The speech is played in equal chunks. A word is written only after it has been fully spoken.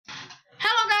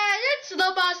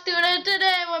Hello, boss student.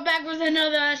 Today we're back with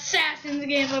another Assassin's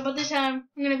gameplay, but this time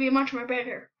I'm gonna be much more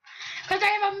better. Cause I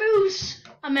have a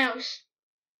mouse.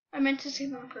 I meant to say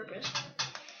that on purpose.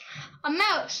 A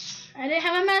mouse. I didn't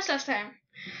have a mouse last time.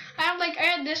 I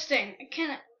had this thing. I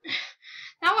can't.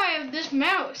 Now I have this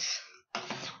mouse,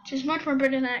 which is much more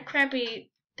better than that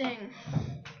crappy thing.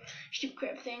 Stupid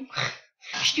crap thing.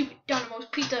 Stupid Domino's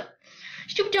Pizza.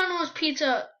 Stupid Domino's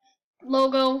Pizza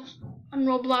logo on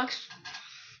Roblox.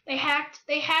 They hacked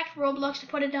Roblox to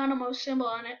put a Dynamo symbol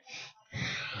on it.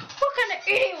 What kind of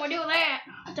idiot would do that?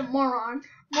 That's a moron.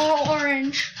 More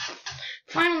orange.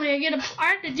 Finally, I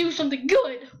have to do something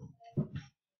good.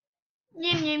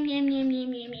 Yum yum yum yum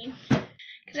yum yum yum.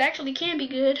 Cause it actually can be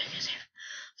good. Cause I have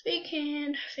big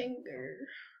hand finger.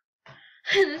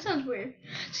 That sounds weird.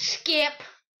 Skip.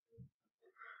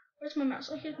 Where's my mouse?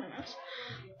 Oh, here's my mouse.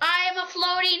 I am a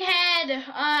floating head.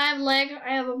 I have a leg.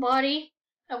 I have a body.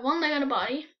 I have one leg and a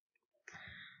body.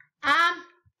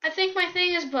 I think my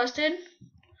thing is busted.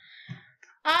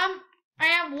 I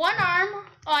have one arm.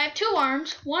 Oh, I have two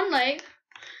arms, one leg,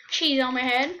 cheese on my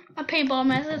head, a paintball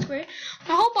mess. That's great.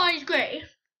 My whole body's gray,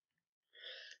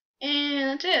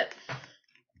 and that's it.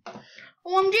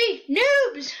 OMG,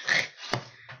 noobs!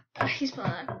 He's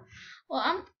fine.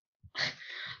 Well,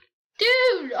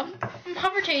 dude, I'm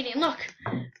hovertating. Look.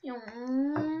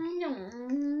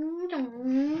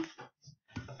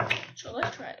 So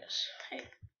let's try this. Hey.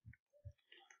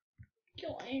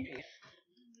 Kill Andrew.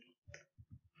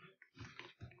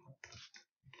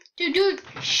 Dude,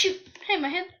 shoot. Hey, my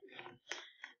head.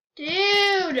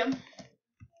 Dude.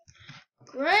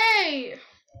 Great.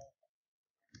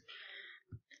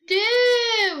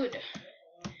 Dude.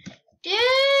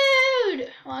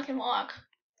 Well, I can walk.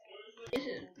 This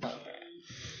is okay,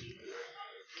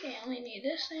 I only need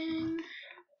this thing.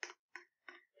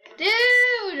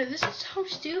 Dude, this is so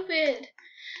stupid.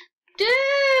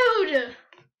 Dude!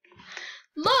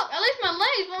 Look, at least my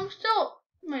legs won't still.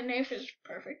 My knife is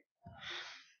perfect.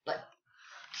 But,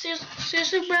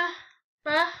 seriously,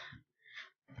 bruh.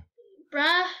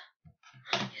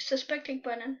 It's the spectate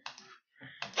button.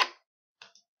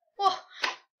 Whoa.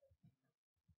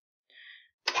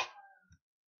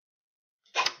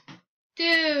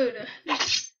 Dude.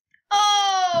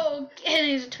 Oh, it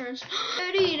is turns.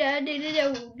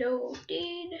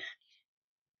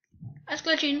 That's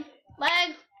glitching.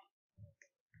 Lag.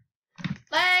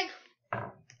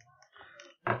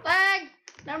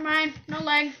 Never mind. No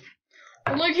lag.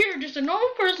 I'm like here, just a normal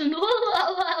person.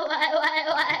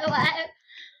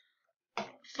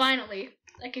 Finally,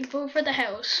 I can vote for the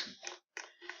house.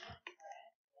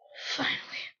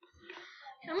 Finally.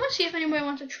 I'm gonna see if anybody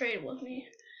wants to trade with me.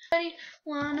 Anybody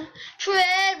wanna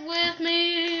trade with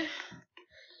me?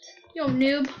 Yo,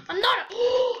 noob. I'm not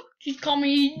a. Just call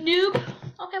me noob.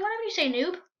 Okay, whatever you say,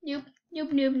 noob. Noob.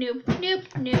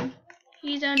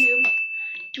 He's a noob.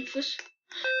 Doofus.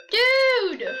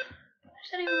 Dude! Is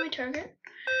that even my target?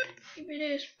 Maybe it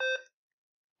is.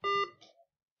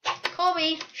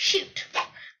 Colby, shoot.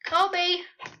 Colby!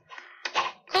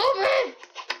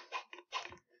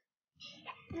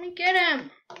 Let me get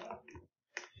him.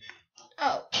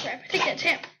 Oh, crap. I think that's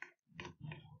him.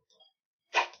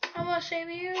 I'm gonna save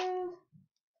you.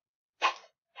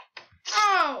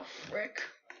 Oh, frick.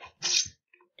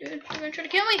 Dude, they're gonna try to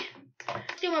kill me.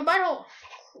 Steal my butthole.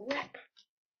 Crap.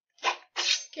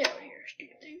 Get out of here,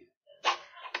 stupid thing.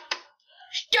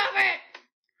 Stop it!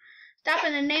 Stop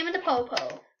in the name of the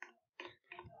popo.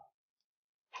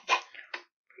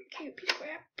 Pretty cute piece of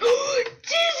crap.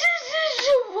 Jesus is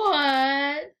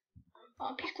what?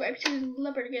 Oh, piece of crap. He's a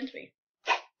leopard against me.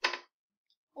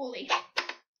 Holy.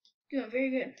 Doing very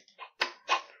good.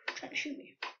 Trying to shoot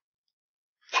me.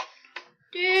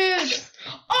 Dude!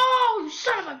 Oh, you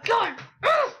son of a gun!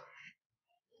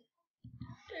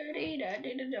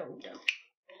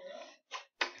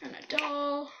 And a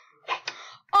doll.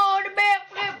 Oh, the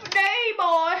backflip for day,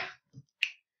 boy!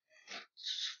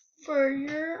 For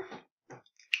your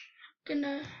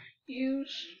gonna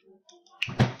use.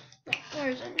 Where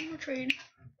is that? I'm gonna trade.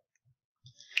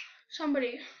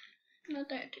 Somebody. Not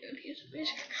that dude. He's a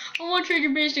basic. I want to trade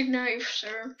your basic knife,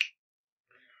 sir.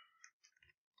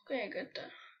 Okay, I got the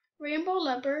rainbow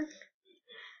leopard.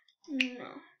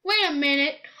 No. Wait a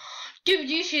minute. Dude,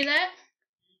 do you see that?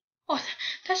 Oh,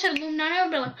 that's an Illuminati. I'll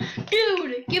be like,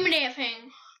 dude, give me that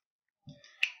thing.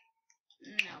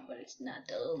 No, but it's not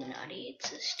the Illuminati. It's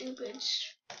the stupid.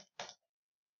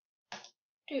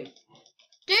 Dude.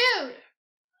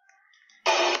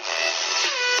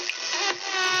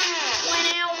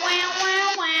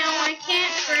 Wow. I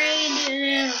can't trade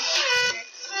this.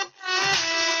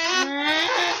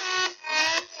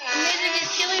 The music is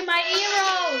killing my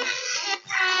ears.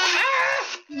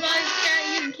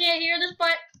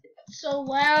 so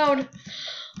loud.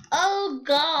 Oh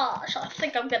gosh, I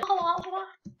think I'm gonna. Ah,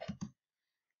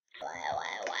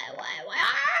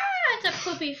 it's a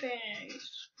poopy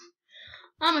face.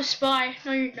 I'm a spy.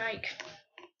 No, you're Nike.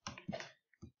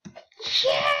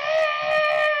 Yeah!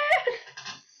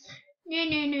 No,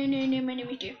 my name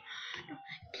is you.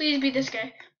 Please be this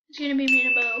guy. It's gonna be me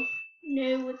and a bow.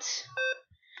 No, it's.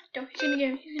 No, he's gonna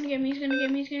get me. He's gonna get me. He's gonna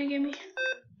get me. He's gonna get me.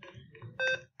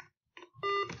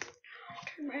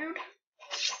 Turn around.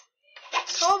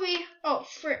 Kobe. Oh,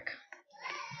 frick.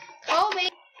 Kobe.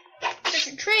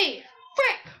 Freaking tree.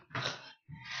 Frick.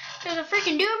 There's a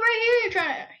freaking dude right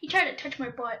here. He tried to touch my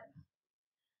butt.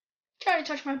 Try to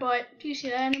touch my butt. Do you see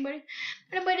that, anybody?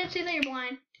 Anybody didn't see that? You're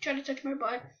blind. Try to touch my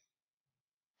butt.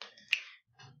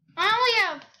 I only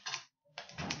have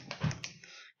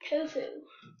tofu.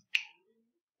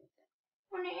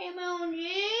 One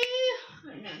emoji.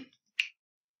 And then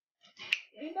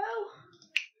rainbow.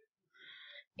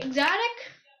 Exotic.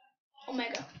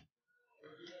 Omega.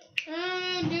 Do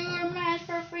a match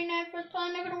for a free night for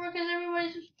fun. Not gonna work because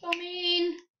everybody's so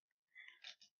mean.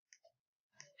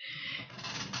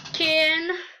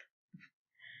 Can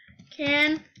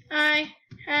I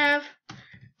have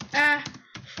a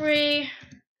free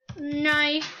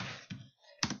knife,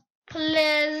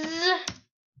 please?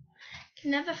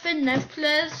 Can I have a free knife,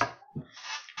 please?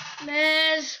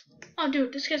 Please. Oh,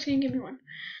 dude, this guy's gonna give me one.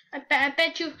 I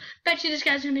bet you this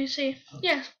guy's gonna say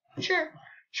yes, sure,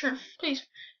 please.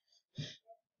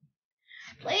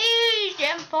 Please,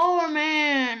 Jim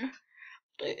Foreman.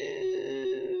 Please.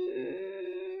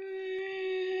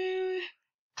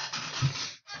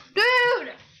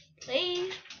 Dude,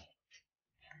 please.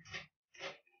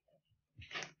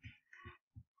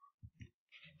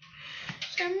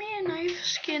 Send me a knife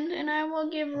skin and I will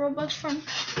give Robux from.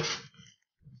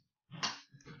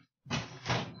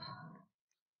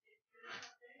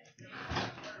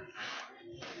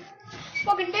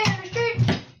 Walking down the street.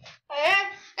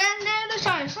 And then the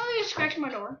sign. Somebody scratched my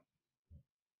door.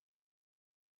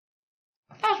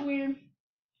 That was weird.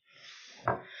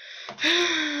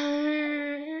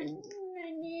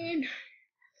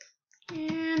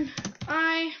 And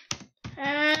I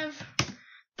have a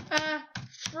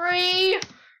free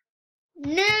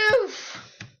noof.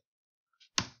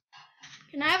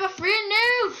 Can I have a free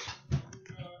noof?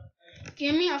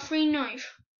 Give me a free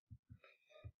knife.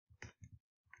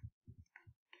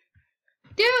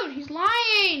 Dude, he's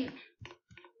lying.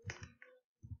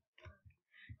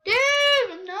 Dude,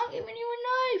 I'm not giving you a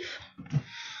knife.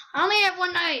 I only have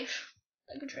one knife.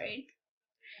 I could trade.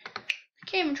 I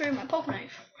can't even trade my poke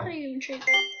knife. How do you even trade that?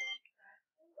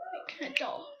 Wait, can I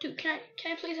doll? Dude, can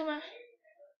I please have a?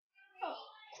 Oh,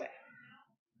 crap.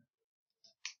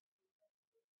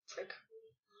 Frick.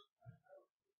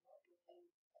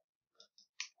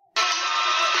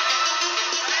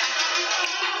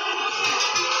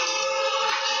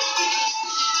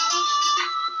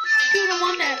 Dude, I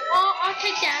want that. Oh, I'll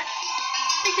take that.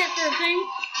 Take that for a thing.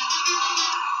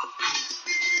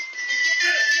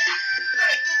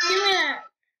 Give me that.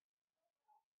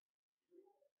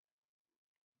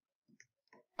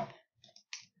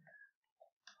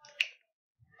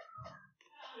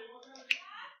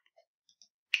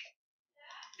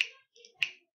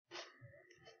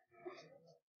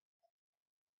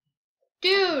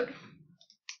 Dude.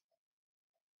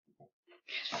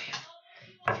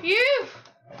 Phew.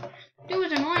 Dude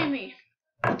was annoying me.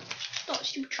 Stop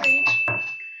stupid trades.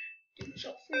 Dude was a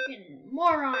freaking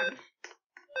moron.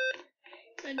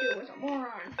 That dude was a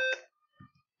moron.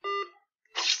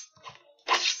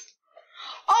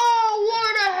 Oh,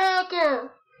 what a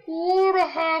hacker! What a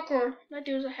hacker! That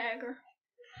dude's a hacker.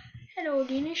 Hello,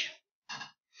 Danish.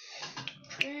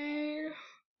 Trade.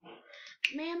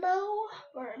 Mambo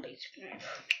or a basic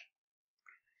knife?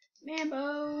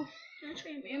 Mambo. Can I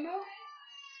trade Mambo?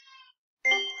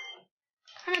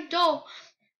 Kind of dull.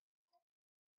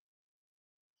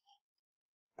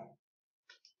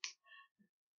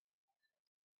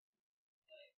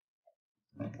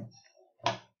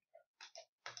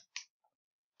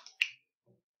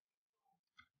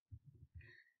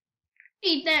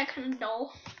 Eat that, kind of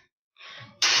dull.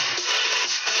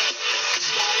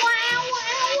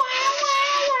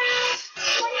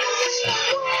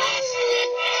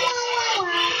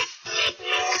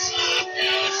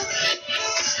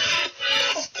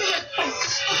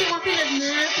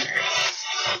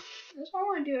 That's what I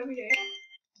want to do every day.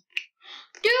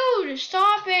 Dude,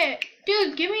 stop it!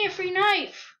 Dude, give me a free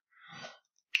knife.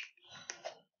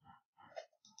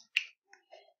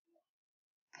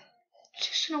 It's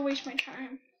just gonna waste my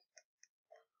time.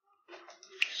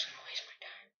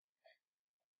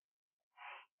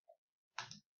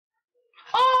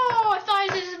 Oh, I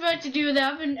to do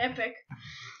that. I've been epic.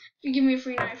 You give me a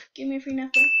free knife. Give me a free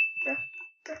knife, bro.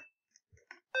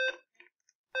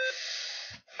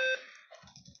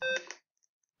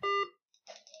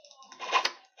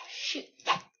 Shoot.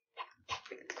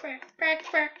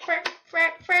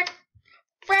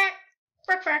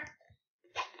 Frack.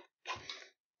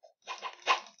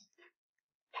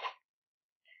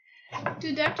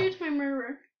 Dude, that dude's my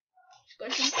murderer.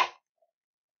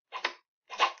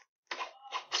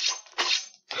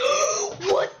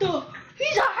 What the?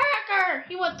 He's a hacker!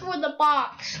 He went through the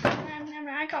box.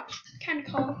 I got kind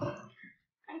of call.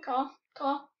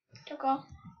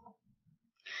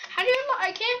 How do you know?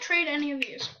 I can't trade any of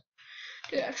these.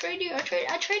 Dude, I trade him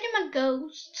a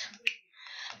ghost.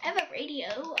 I have a radio.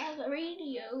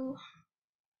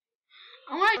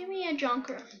 I want to give me a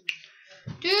junker.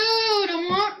 Dude, I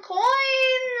want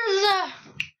coins.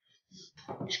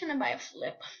 I'm just gonna buy a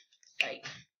flip. Like,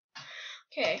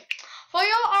 okay. For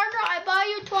your armor, I buy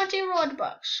you 20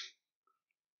 rodblox.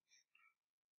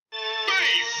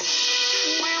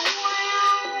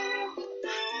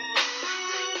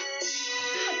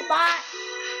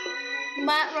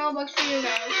 Buy Robux for you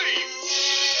guys.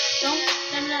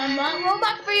 I'm not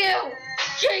Robux for you.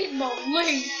 Jeez,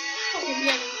 Molly. Okay,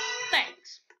 yeah,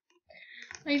 thanks.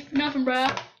 Like, nothing, bro.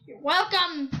 You're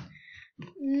welcome.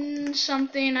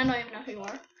 Something. I don't even know who you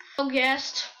are. Oh,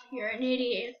 guest. You're an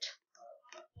idiot.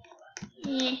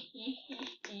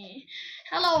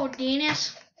 Hello,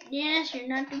 Dennis. Dennis, you're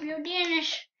not the real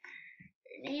Dennis.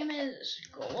 Your name is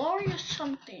Glorious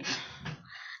something.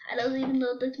 I don't even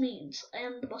know what this means. I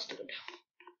am the busted.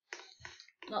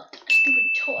 Not a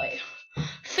stupid toy.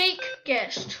 Fake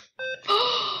guest.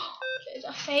 There's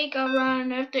a fake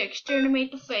around. I have to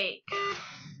exterminate the fake.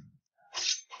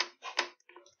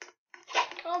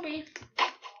 Kobe.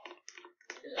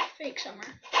 There's a fake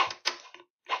somewhere.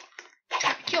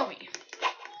 Trying to kill me.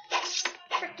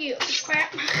 Frick you,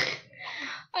 crap.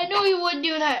 I know you would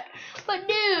do that. But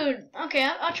dude, okay,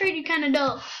 I'll trade you kinda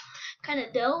dull.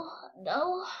 Kinda dull?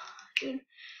 Dull? Dude,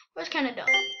 what's kinda dull?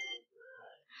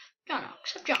 John,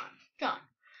 except John.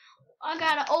 I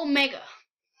got an Omega.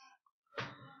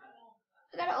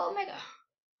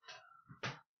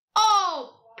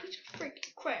 Oh, piece of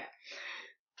freaking crap.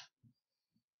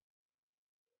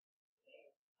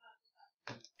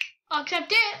 I'll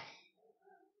accept it.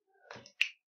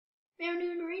 We have a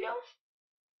new Dorito?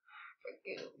 Frick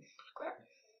you. Crap.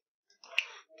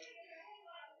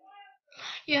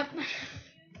 Yep.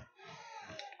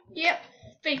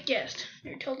 Fake guest.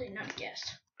 You're totally not a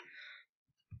guest.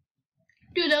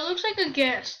 Dude, that looks like a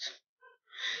guest.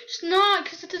 It's not,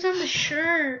 because it doesn't have the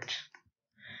shirt.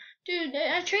 Dude,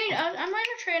 I might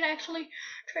have actually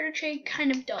try to trade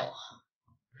kind of dull.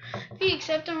 If he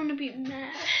accepts, I'm gonna be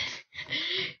mad.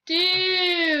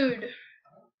 Dude,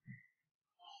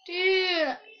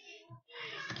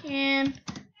 can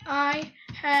I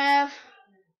have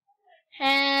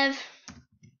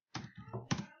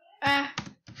a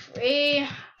free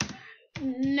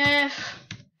knife,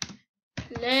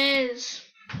 please?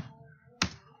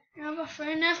 Have a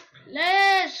free knife,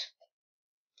 please?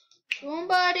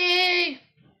 Somebody,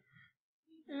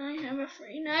 I have a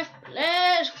free knife,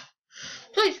 please?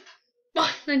 Please.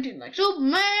 Oh, 19 like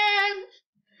Superman.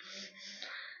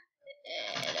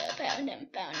 Found him.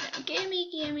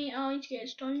 Gimme. Oh, he's good.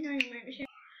 Don't you know your members here?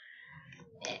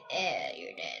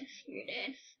 You're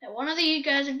dead. Now, one of these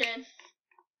guys are dead.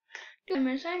 Dude,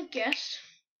 is that a guess?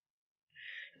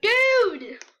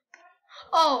 Dude!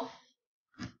 Oh.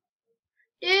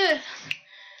 Dude.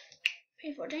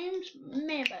 Pay for James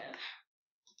member.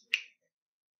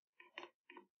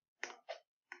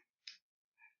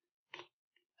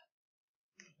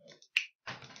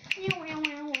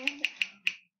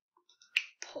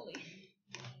 Holy.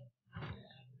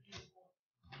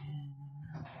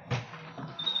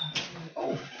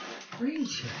 Oh, green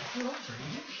chip. Hello,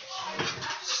 green.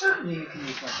 Certainly you can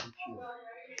use my computer.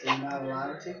 Are you not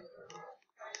allowed to?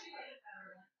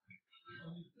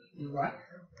 You what?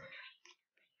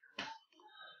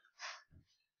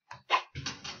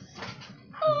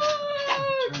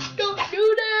 Oh, don't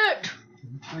do that!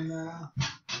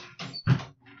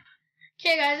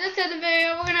 Okay guys, that's the end of the video.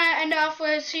 We're gonna end off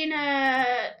with seeing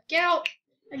get out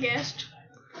a guest.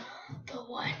 The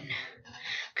one.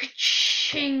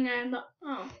 Ka-ching and the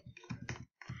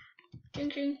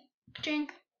Ching.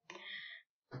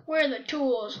 Where are the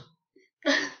tools?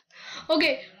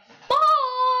 Okay.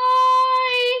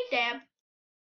 Bye! Damn.